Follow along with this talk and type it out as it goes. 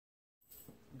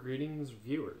Greetings,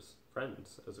 viewers,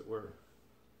 friends, as it were.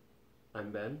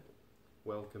 I'm Ben.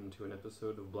 Welcome to an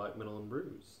episode of Black Metal and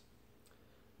Brews,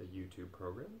 a YouTube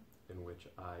program in which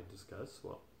I discuss,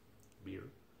 well, beer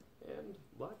and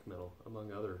black metal,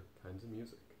 among other kinds of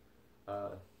music.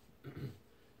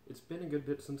 It's been a good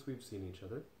bit since we've seen each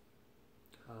other,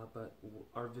 but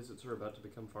our visits are about to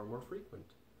become far more frequent.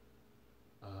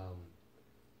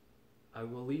 I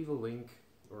will leave a link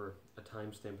or a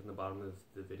timestamp in the bottom of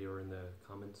the video or in the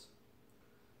comments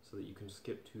so that you can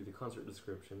skip to the concert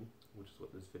description, which is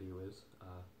what this video is.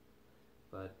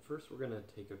 But first we're going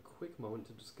to take a quick moment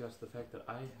to discuss the fact that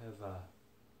I have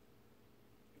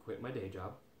quit my day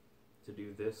job to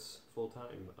do this full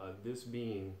time. This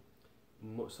being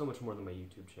so much more than my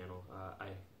YouTube channel.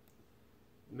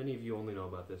 Many of you only know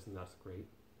about this, and that's great.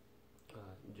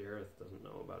 Jareth doesn't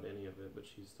know about any of it, but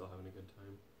she's still having a good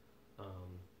time.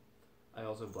 I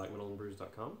also have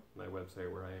blackmetalandbrews.com, my website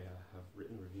where I have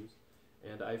written reviews,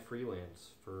 and I freelance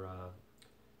for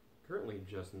currently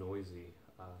just Noisy,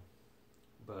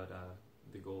 but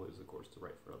the goal is, of course, to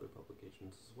write for other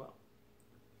publications as well.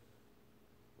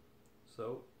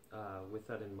 So, with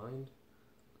that in mind,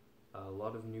 a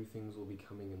lot of new things will be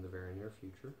coming in the very near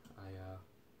future.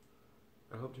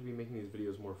 I hope to be making these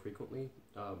videos more frequently.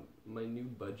 My new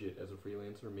budget as a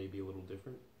freelancer may be a little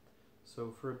different.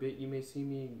 So for a bit you may see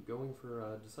me going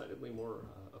for decidedly more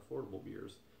affordable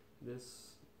beers.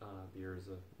 This beer is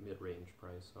a mid-range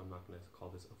price, so I'm not going to call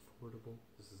this affordable.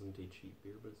 This isn't a cheap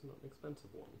beer, but it's not an expensive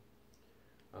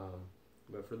one.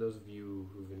 But for those of you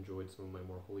who've enjoyed some of my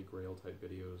more Holy Grail type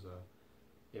videos,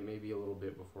 it may be a little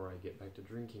bit before I get back to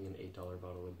drinking an $8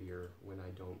 bottle of beer when I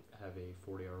don't have a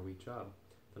 40-hour week job.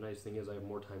 The nice thing is I have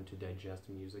more time to digest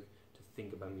music, to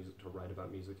think about music, to write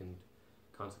about music, and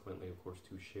consequently, of course,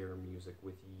 to share music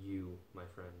with you, my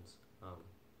friends.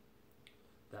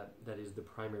 That is the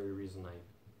primary reason I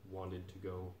wanted to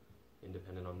go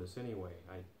independent on this anyway.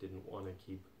 I didn't want to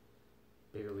keep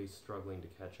barely struggling to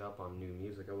catch up on new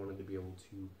music. I wanted to be able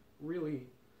to really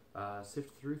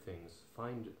sift through things,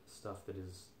 find stuff that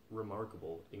is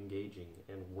remarkable, engaging,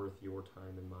 and worth your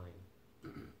time and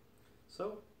mine.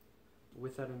 So,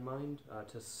 with that in mind,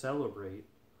 to celebrate,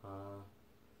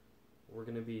 we're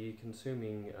going to be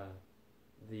consuming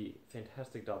the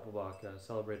fantastic Doppelbock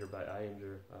Celebrator by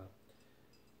Ayinger.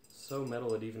 So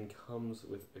metal it even comes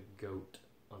with a goat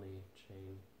on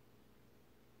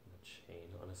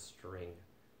on a string.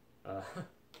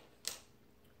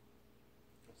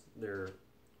 They're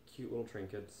cute little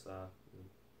trinkets.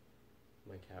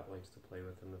 My cat likes to play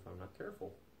with them if I'm not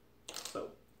careful. So,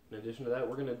 in addition to that,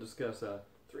 we're going to discuss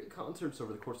 3 concerts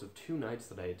over the course of 2 nights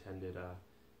that I attended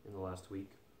in the last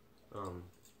week.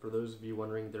 For those of you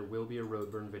wondering, there will be a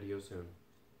Roadburn video soon.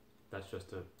 That's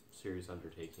just a serious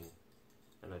undertaking,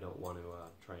 and I don't want to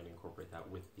try and incorporate that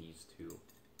with these 2.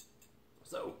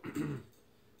 So,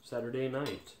 Saturday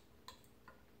night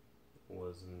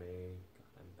was May.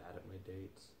 God, I'm bad at my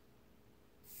dates.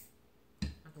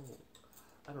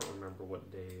 I don't remember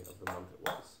what day of the month it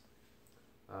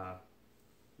was.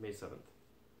 May 7th.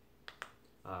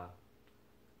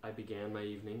 I began my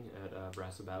evening at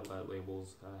Brass Battle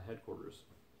Label's headquarters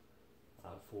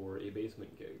for a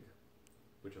basement gig,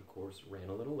 which of course ran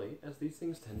a little late, as these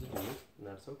things tend to do, and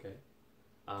that's okay.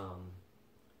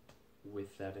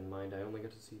 With that in mind, I only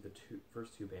got to see the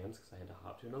first two bands because I had to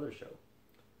hop to another show.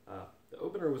 The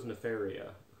opener was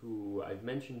Nefaria, who I've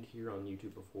mentioned here on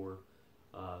YouTube before.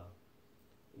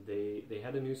 They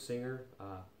had a new singer.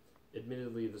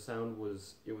 Admittedly, the sound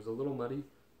was a little muddy.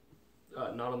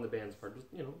 Not on the band's part, just,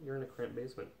 you're in a cramped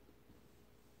basement.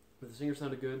 But the singer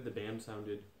sounded good, the band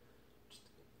sounded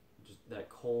just that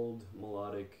cold,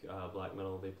 melodic black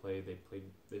metal they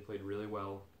played really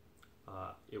well.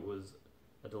 It was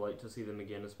a delight to see them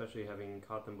again, especially having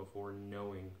caught them before,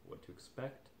 knowing what to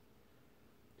expect.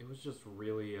 It was just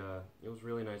really, it was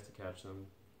really nice to catch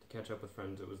up with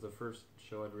friends. It was the first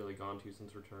show I'd really gone to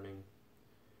since returning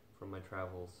from my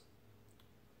travels.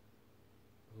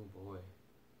 Oh boy.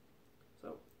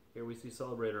 So, here we see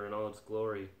Celebrator in all its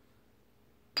glory.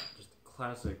 Just a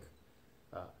classic,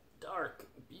 dark,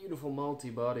 beautiful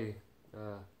malty body,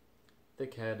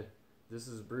 thick head. This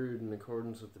is brewed in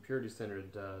accordance with the purity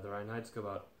standard, the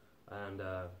Reinheitsgebot, and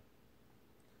God,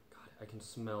 I can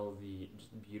smell the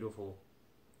just beautiful,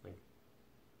 like,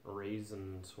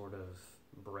 raisin sort of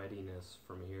breadiness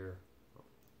from here.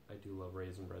 I do love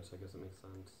raisin bread, so I guess it makes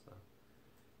sense.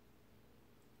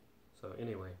 So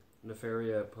anyway,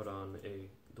 Nefaria put on a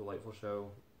delightful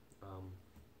show.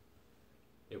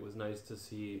 It was nice to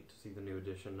see the new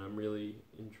edition. I'm really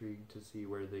intrigued to see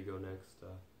where they go next.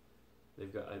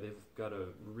 They've got a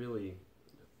really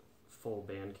full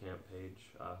Bandcamp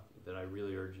page that I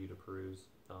really urge you to peruse.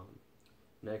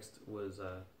 Next was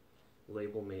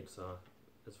label mates,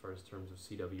 as far as terms of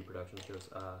CW Productions goes,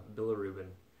 Bilirubin.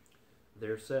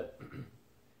 Their set,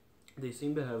 they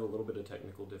seem to have a little bit of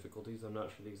technical difficulties. I'm not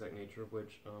sure the exact nature of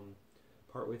which.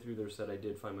 Partway through their set, I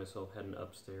did find myself heading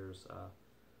upstairs,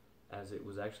 as it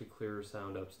was actually clearer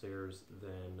sound upstairs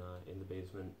than in the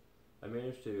basement. I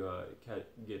managed to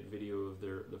get video of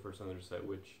the first song of their set,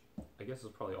 which I guess is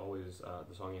probably always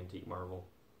the song "Antique Marvel."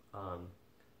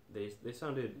 They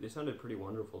sounded pretty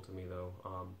wonderful to me though,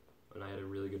 and I had a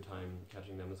really good time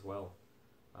catching them as well.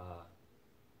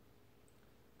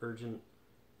 Urgent,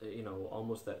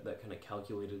 almost that kind of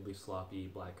calculatedly sloppy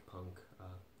black punk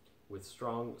with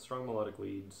strong melodic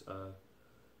leads,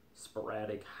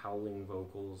 sporadic howling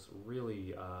vocals.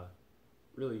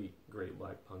 Really great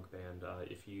black punk band.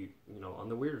 If you on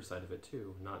the weirder side of it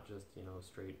too, not just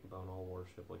straight bone all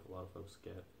worship like a lot of folks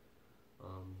get.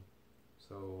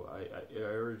 So I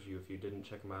urge you, if you didn't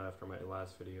check them out after my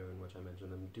last video in which I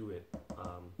mentioned them, do it.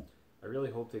 I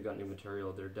really hope they got new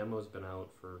material. Their demo's been out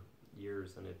for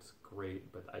years and it's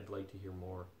great, but I'd like to hear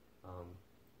more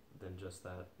than just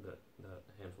that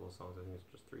handful of songs. I think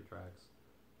it's just 3 tracks,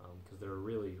 because they're a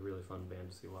really fun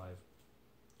band to see live.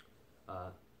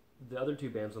 The other 2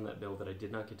 bands on that bill that I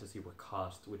did not get to see were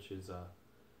Cost, which is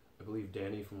I believe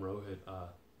Danny from Rohit,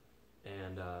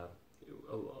 and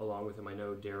along with him I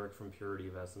know Derek from Purity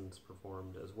of Essence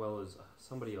performed, as well as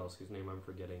somebody else whose name I'm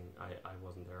forgetting. I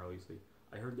wasn't there obviously.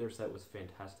 I heard their set was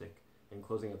fantastic, and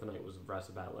closing out the night was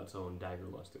Vrasabatlet's own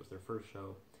Daggerlust. It was their first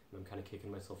show, and I'm kind of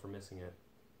kicking myself for missing it.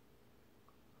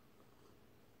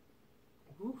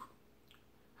 Whew.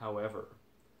 However,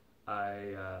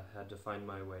 I had to find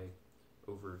my way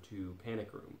over to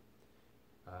Panic Room,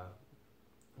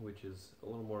 which is a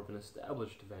little more of an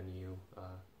established venue,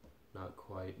 not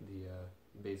quite the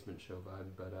basement show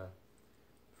vibe, but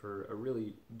for a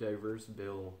really diverse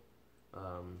bill.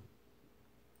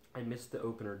 I missed the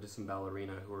opener, Disembowel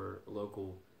who are a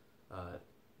local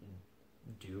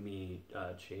doomy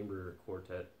chamber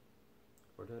quartet.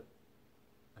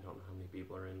 I don't know how many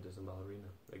people are in Disembowel.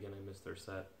 Again, I missed their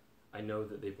set. I know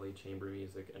that they play chamber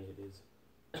music, and it is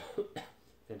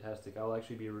fantastic. I'll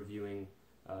actually be reviewing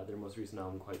their most recent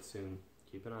album quite soon.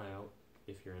 Keep an eye out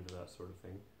if you're into that sort of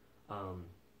thing.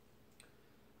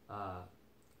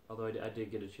 Although I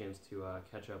did get a chance to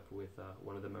catch up with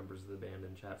one of the members of the band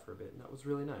and chat for a bit, and that was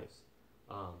really nice.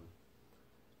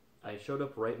 I showed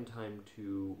up right in time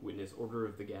to witness Order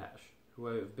of the Gash, who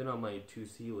have been on my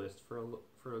 2C list for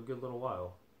a good little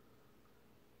while.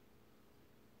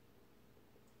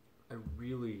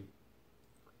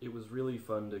 It was really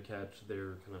fun to catch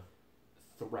their kind of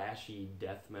thrashy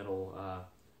death metal.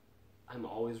 I'm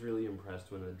always really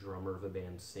impressed when a drummer of a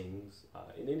band sings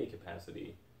in any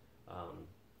capacity.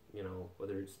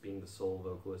 Whether it's being the sole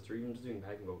vocalist or even just doing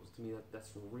backing vocals. To me,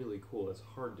 that's really cool. That's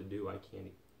hard to do. I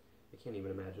can't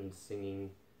even imagine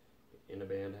singing in a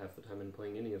band half the time and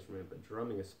playing any instrument, but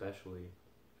drumming especially.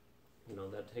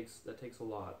 That takes a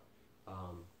lot.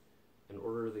 And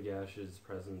Order of the Gash's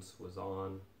presence was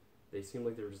on. They seemed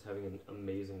like they were just having an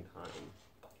amazing time.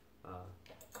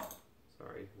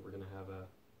 Sorry, we're gonna have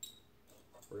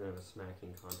a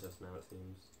smacking contest now, it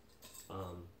seems.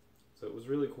 So it was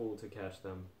really cool to catch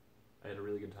them. I had a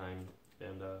really good time,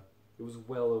 and it was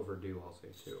well overdue, I'll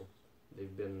say too.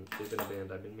 They've been a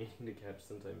band I've been meaning to catch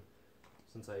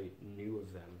since I knew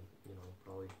of them.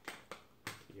 Probably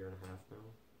a year and a half now.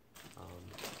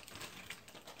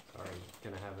 Sorry,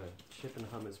 gonna have a chip and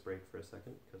hummus break for a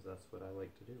second because that's what I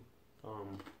like to do.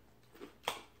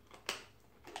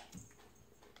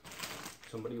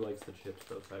 Somebody likes the chips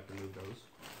though, so I have to move those.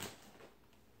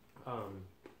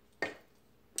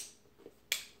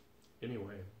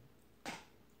 Anyway,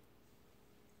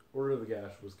 Order of the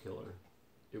Gash was killer.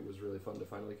 It was really fun to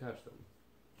finally catch them.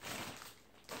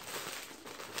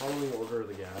 Following Order of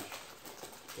the Gash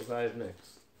was I Have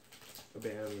Nix, a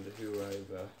band who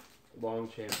I've long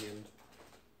championed.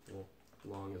 Well,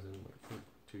 long as in like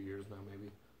 2 years now,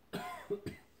 maybe.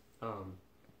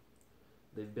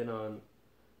 They've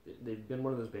been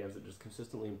one of those bands that just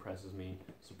consistently impresses me,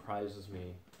 surprises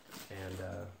me, and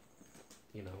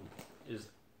is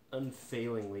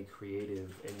unfailingly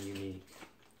creative and unique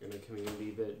in a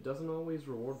community that doesn't always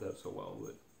reward that so well.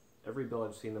 But every bill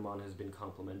I've seen them on has been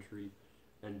complimentary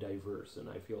and diverse, and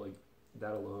I feel like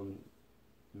that alone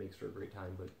makes for a great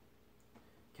time. But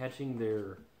catching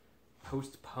their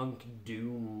post-punk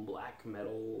doom black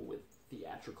metal with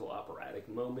theatrical operatic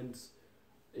moments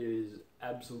is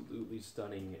absolutely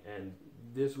stunning, and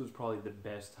this was probably the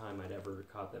best time I'd ever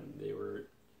caught them. They were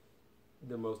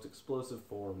the most explosive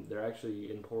form. They're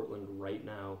actually in Portland right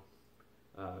now,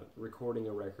 recording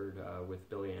a record with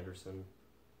Billy Anderson.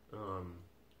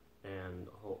 And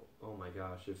oh my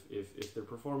gosh, if their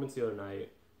performance the other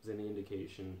night is any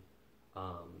indication,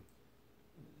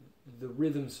 the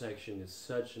rhythm section is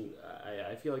such an...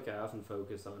 I feel like I often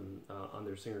focus on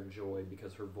their singer Joy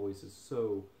because her voice is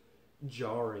so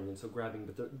jarring and so grabbing,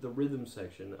 but the rhythm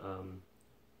section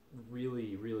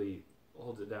really, really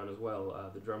holds it down as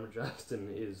well. The drummer Justin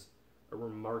is a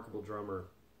remarkable drummer.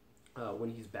 When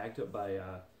he's backed up by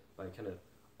kind of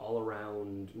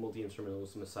all-around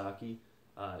multi-instrumentalist Masaki,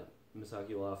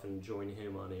 Misaki will often join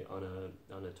him on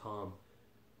a tom.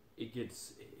 It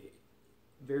gets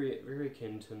very, very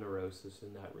akin to Neurosis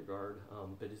in that regard,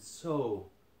 but it's so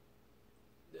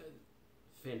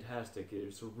fantastic.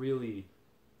 It's really,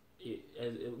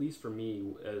 at least for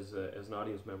me as an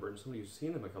audience member and somebody who's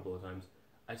seen them a couple of times,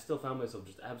 I still found myself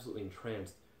just absolutely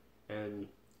entranced and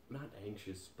not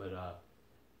anxious, but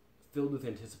filled with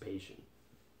anticipation.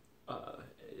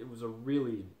 It was a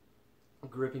really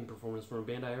gripping performance from a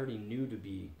band I already knew to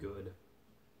be good,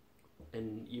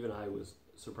 and even I was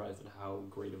surprised at how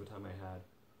great of a time I had.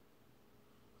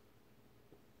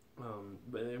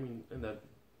 But I mean, and that,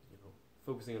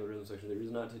 focusing on the rhythm section, there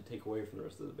is not to take away from the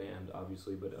rest of the band,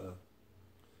 obviously, but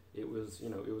it was,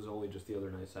 it was only just the other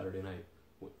night, Saturday night,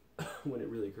 when it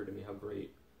really occurred to me how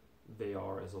great they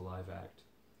are as a live act.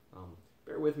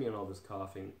 Bear with me on all this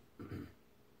coughing.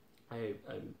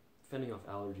 I'm fending off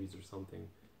allergies or something,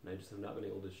 and I just have not been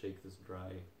able to shake this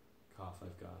dry cough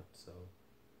I've got, so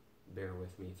bear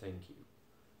with me, thank you.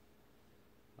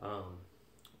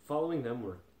 Following them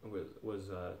was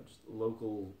just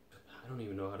local, I don't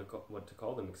even know what to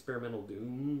call them, experimental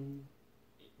doom,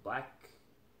 black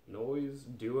noise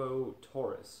duo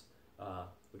Taurus,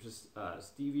 which is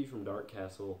Stevie from Dark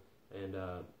Castle and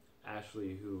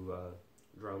Ashley, who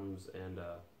drums and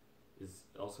is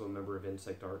also a member of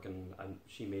Insect Arc, and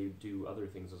she may do other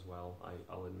things as well.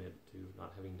 I'll admit to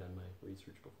not having done my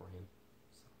research beforehand.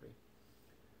 Sorry.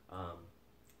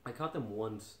 I caught them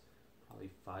once, probably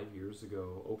 5 years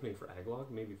ago, opening for Aglog,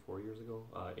 maybe 4 years ago,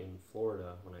 in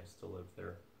Florida when I still lived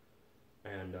there.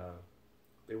 And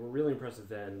they were really impressive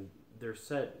then. Their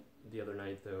set the other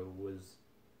night, though, was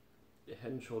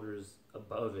head and shoulders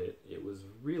above it. It was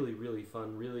really, really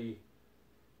fun, really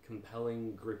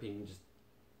compelling, gripping. Just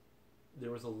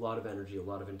there was a lot of energy, a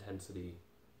lot of intensity.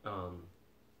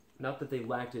 Not that they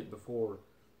lacked it before,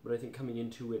 but I think coming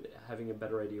into it, having a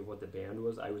better idea of what the band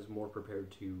was, I was more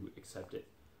prepared to accept it.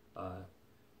 I'll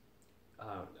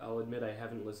admit I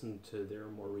haven't listened to their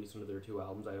more recent of their 2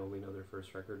 albums. I only know their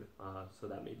first record, so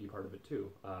that may be part of it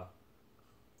too.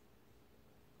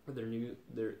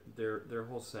 Their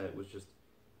whole set was just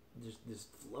this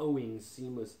flowing,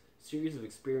 seamless series of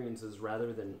experiences,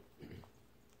 rather than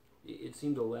it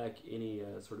seemed to lack any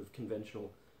sort of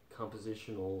conventional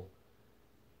compositional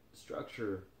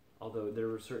structure. Although there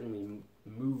was certainly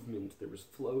movement, there was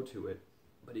flow to it,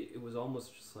 but it was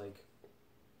almost just like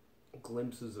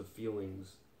glimpses of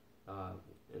feelings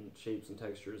and shapes and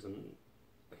textures. And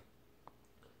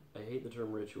I hate the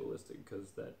term ritualistic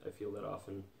because I feel that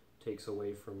often takes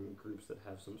away from groups that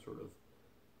have some sort of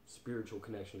spiritual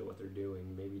connection to what they're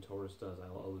doing. Maybe Taurus does,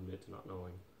 I'll admit to not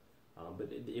knowing.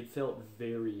 But it felt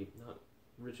very, not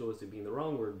ritualistic being the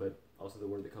wrong word, but also the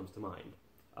word that comes to mind.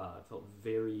 It felt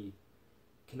very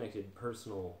connected,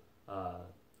 personal,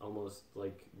 almost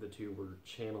like the two were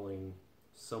channeling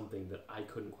something that I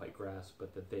couldn't quite grasp,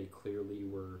 but that they clearly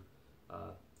were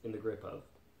in the grip of.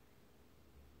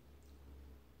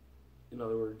 In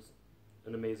other words,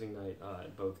 an amazing night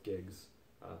at both gigs.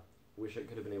 Wish I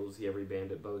could have been able to see every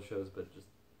band at both shows, but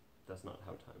just that's not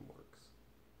how time works.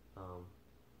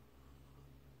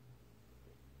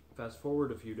 Fast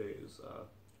forward a few days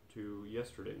to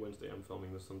yesterday, Wednesday. I'm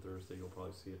filming this on Thursday. You'll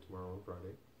probably see it tomorrow on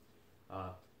Friday.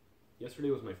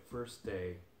 Yesterday was my first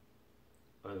day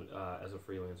as a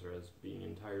freelancer, as being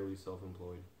entirely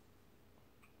self-employed.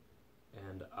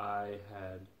 And I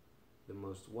had the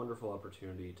most wonderful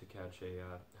opportunity to catch a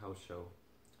house show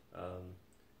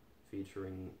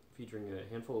featuring a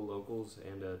handful of locals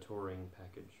and a touring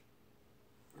package.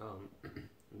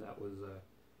 And that was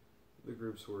the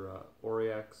groups were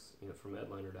Oriax, from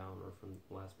Headliner down, or from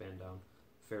Last Band down,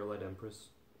 Fairlight Empress,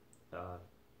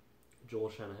 Joel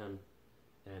Shanahan,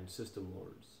 and System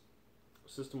Lords.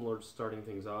 System Lords starting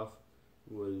things off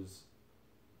was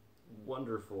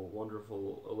wonderful,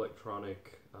 wonderful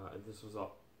electronic. This was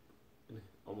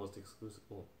almost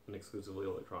an exclusively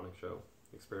electronic show,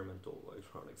 experimental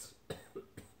electronics.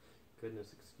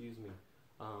 Goodness, excuse me.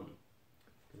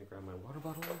 Gonna grab my water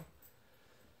bottle.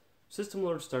 System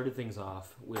Lord started things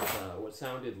off with what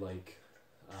sounded like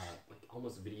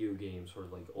almost video game, sort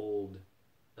of like old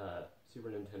Super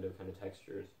Nintendo kind of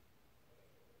textures,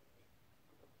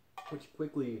 which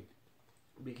quickly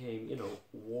became,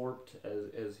 warped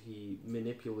as he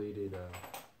manipulated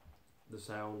the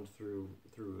sound through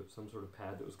some sort of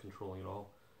pad that was controlling it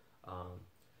all.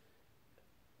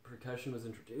 Percussion was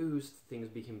introduced, things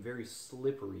became very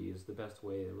slippery is the best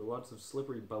way. There were lots of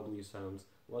slippery, bubbly sounds,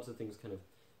 lots of things kind of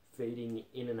fading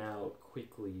in and out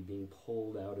quickly, being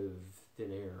pulled out of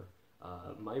thin air.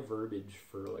 My verbiage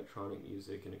for electronic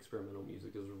music and experimental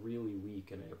music is really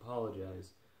weak, and I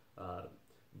apologize.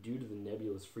 Due to the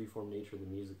nebulous freeform nature of the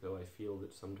music, though, I feel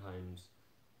that sometimes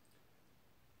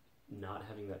not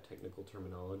having that technical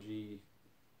terminology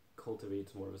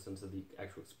cultivates more of a sense of the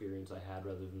actual experience I had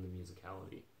rather than the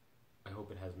musicality. I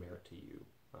hope it has merit to you,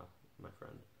 my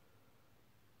friend.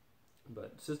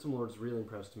 But System Lord's really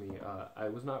impressed me. I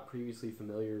was not previously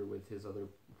familiar with his other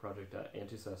project,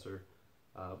 Antecessor,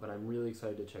 but I'm really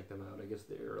excited to check them out. I guess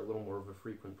they're a little more of a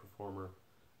frequent performer,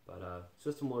 but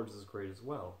System Lord's is great as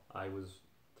well. I was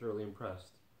thoroughly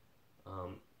impressed.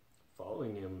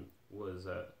 Following him was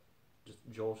just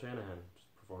Joel Shanahan, just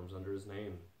performs under his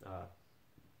name.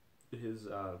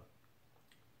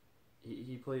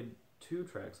 He played 2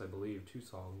 tracks, I believe, 2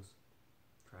 songs,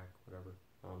 whatever,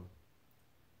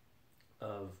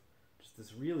 of just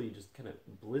this really just kind of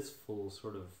blissful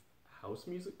sort of house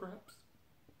music, perhaps.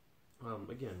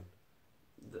 Again,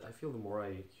 I feel the more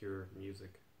I hear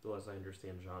music, the less I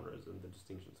understand genres and the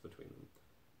distinctions between them.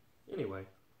 Anyway,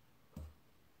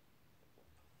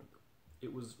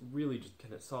 it was really just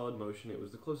kind of solid motion. It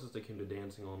was the closest I came to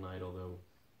dancing all night, although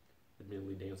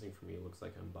admittedly dancing for me looks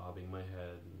like I'm bobbing my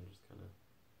head and just kind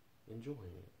of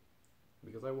enjoying it,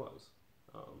 because I was.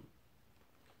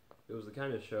 It was the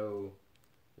kind of show,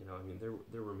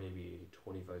 there were maybe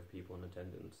 25 people in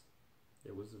attendance.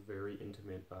 It was a very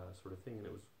intimate sort of thing, and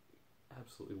it was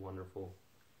absolutely wonderful.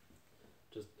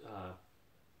 Just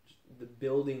the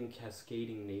building,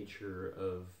 cascading nature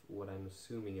of what I'm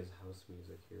assuming is house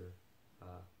music here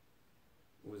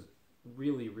was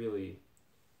really, really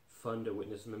fun to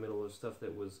witness in the middle of stuff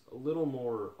that was a little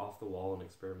more off the wall and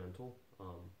experimental.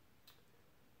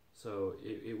 So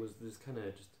it was this kind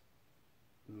of just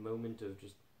moment of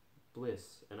just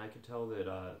bliss, and I could tell that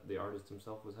the artist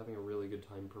himself was having a really good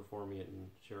time performing it and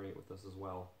sharing it with us as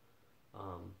well.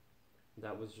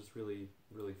 That was just really,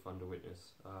 really fun to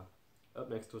witness. Up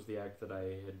next was the act that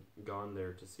I had gone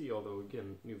there to see, although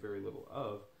again knew very little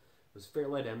of, was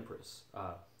Fairlight Empress,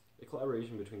 a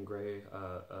collaboration between Gray,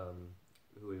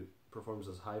 who performs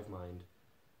as Hive Mind,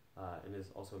 and is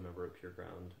also a member of Pure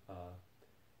Ground,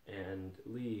 and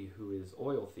Lee, who is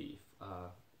Oil Thief.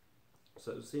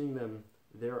 So seeing them,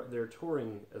 they're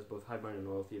touring as both Hive Mind and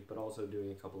Oil Thief, but also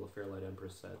doing a couple of Fairlight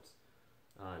Empress sets.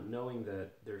 Knowing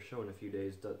that their show in a few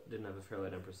days didn't have a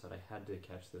Fairlight Empress set, I had to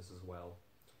catch this as well.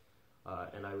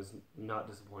 And I was not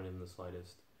disappointed in the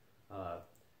slightest.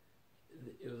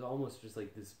 It was almost just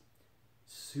like this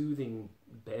soothing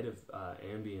bed of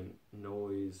ambient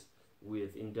noise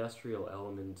with industrial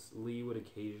elements. Lee would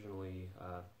occasionally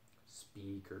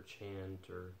speak or chant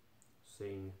or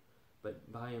sing, but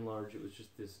by and large it was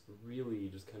just this really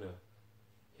just kind of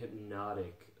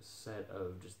hypnotic set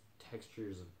of just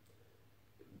textures of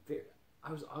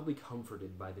I was oddly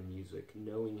comforted by the music,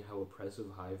 knowing how oppressive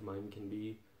Hive Mind can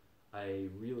be. I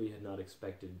really had not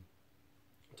expected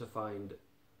to find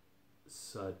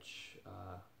such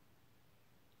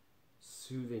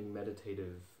soothing,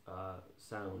 meditative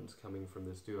sounds coming from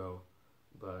this duo,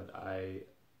 but I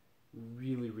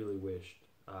really, really wished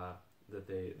that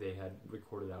they had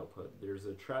recorded output. There's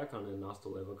a track on a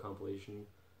Nostalevo compilation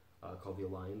called The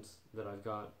Alliance that I've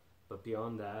got, but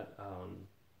beyond that,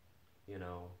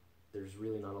 there's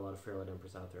really not a lot of Fairlight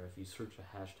Empress out there. If you search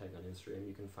a hashtag on Instagram,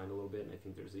 you can find a little bit, and I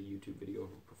think there's a YouTube video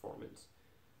of a performance.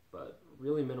 But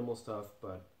really minimal stuff,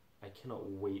 but I cannot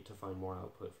wait to find more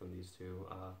output from these two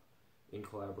in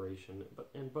collaboration,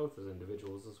 and both as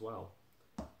individuals as well.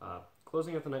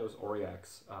 Closing out the night was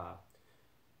Oriax.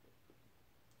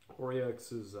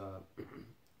 Oriax is a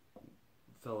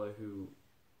fella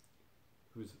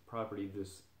whose property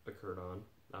this occurred on,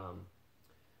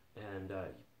 and he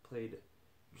played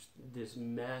just this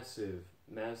massive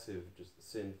just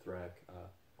synth track.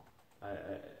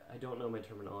 I don't know my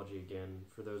terminology again.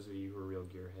 For those of you who are real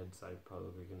gearheads, I'm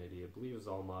probably an idiot. I believe it's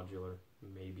all modular,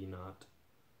 maybe not.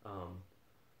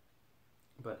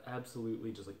 But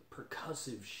absolutely just like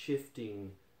percussive,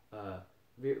 shifting,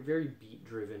 very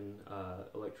beat-driven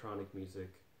electronic music.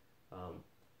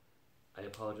 I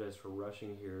apologize for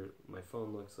rushing here. My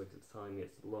phone looks like it's telling me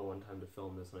it's low on time to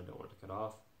film this, and I don't want to cut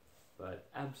off. But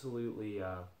absolutely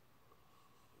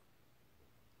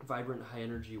vibrant,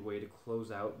 high-energy way to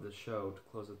close out the show, to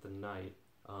close out the night.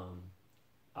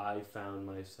 I found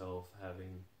myself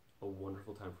having a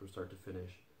wonderful time from start to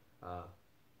finish.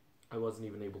 I wasn't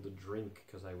even able to drink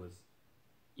because I was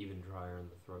even drier in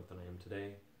the throat than I am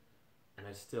today. And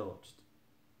I still just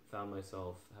found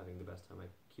myself having the best time. I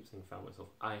keep saying found myself.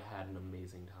 I had an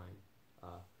amazing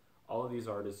time. All of these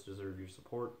artists deserve your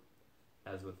support,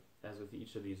 as with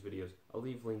each of these videos. I'll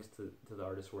leave links to the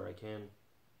artists where I can.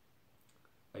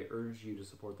 I urge you to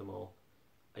support them all.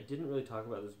 I didn't really talk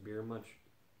about this beer much.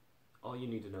 All you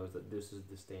need to know is that this is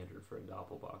the standard for a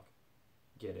Doppelbock.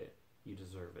 Get it. You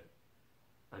deserve it.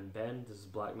 I'm Ben. This is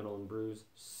Black Metal and Brews.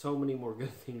 So many more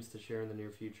good things to share in the near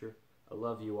future. I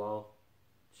love you all.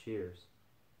 Cheers.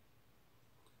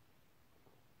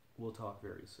 We'll talk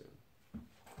very soon.